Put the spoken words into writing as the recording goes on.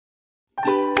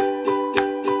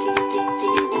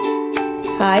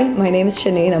Hi, my name is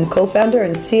Shanine. I'm co-founder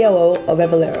and COO of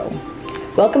Evolero.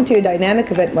 Welcome to your dynamic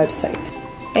event website.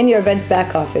 In your events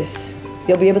back office,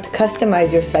 you'll be able to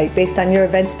customize your site based on your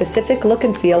event's specific look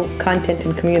and feel, content,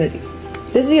 and community.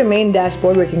 This is your main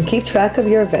dashboard where you can keep track of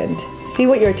your event, see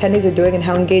what your attendees are doing and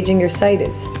how engaging your site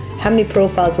is, how many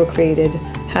profiles were created,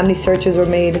 how many searches were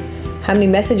made, how many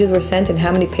messages were sent, and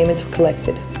how many payments were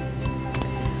collected.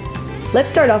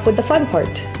 Let's start off with the fun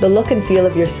part, the look and feel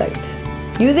of your site.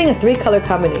 Using a 3-color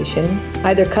combination,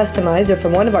 either customized or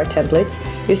from one of our templates,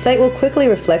 your site will quickly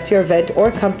reflect your event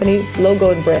or company's logo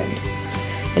and brand.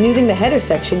 And using the header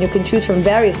section, you can choose from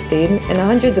various themes and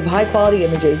hundreds of high-quality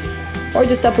images, or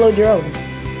just upload your own.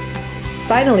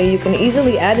 Finally, you can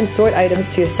easily add and sort items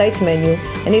to your site's menu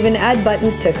and even add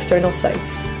buttons to external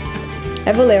sites.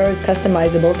 Evolero is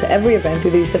customizable to every event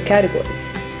through the use of categories.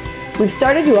 We've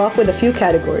started you off with a few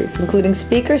categories, including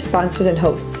speakers, sponsors, and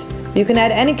hosts. You can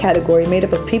add any category made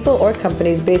up of people or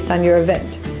companies based on your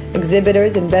event: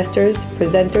 exhibitors, investors,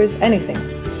 presenters, anything.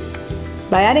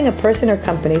 By adding a person or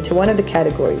company to one of the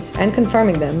categories and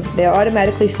confirming them, they are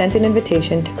automatically sent an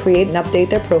invitation to create and update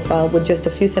their profile with just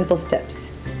a few simple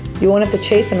steps. You won't have to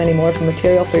chase them anymore for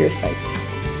material for your site.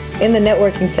 In the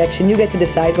networking section, you get to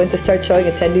decide when to start showing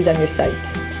attendees on your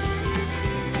site.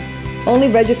 Only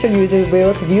registered users will be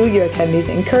able to view your attendees,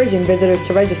 encouraging visitors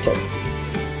to register.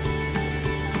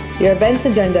 Your event's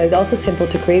agenda is also simple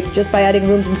to create just by adding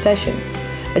rooms and sessions.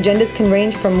 Agendas can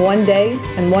range from one day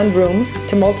and one room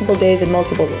to multiple days and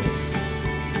multiple rooms.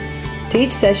 To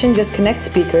each session, just connect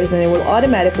speakers and it will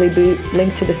automatically be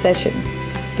linked to the session.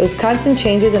 Those constant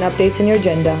changes and updates in your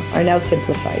agenda are now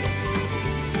simplified.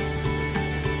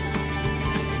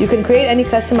 You can create any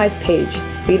customized page,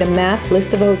 be it a map,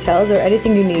 list of hotels, or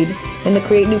anything you need in the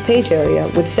Create New Page area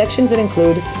with sections that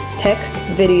include text,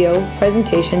 video,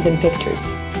 presentations, and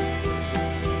pictures.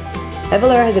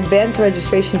 Evolero has advanced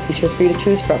registration features for you to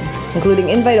choose from, including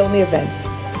invite-only events,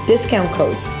 discount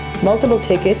codes, multiple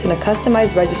tickets, and a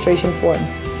customized registration form.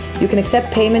 You can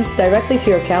accept payments directly to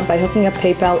your account by hooking up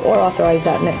PayPal or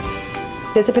Authorize.net.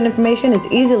 Participant information is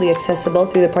easily accessible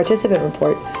through the participant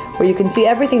report, where you can see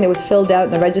everything that was filled out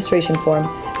in the registration form,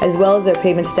 as well as their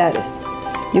payment status.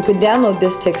 You can download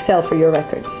this to Excel for your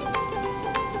records.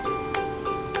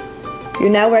 You're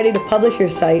now ready to publish your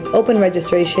site, open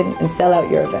registration, and sell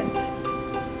out your event.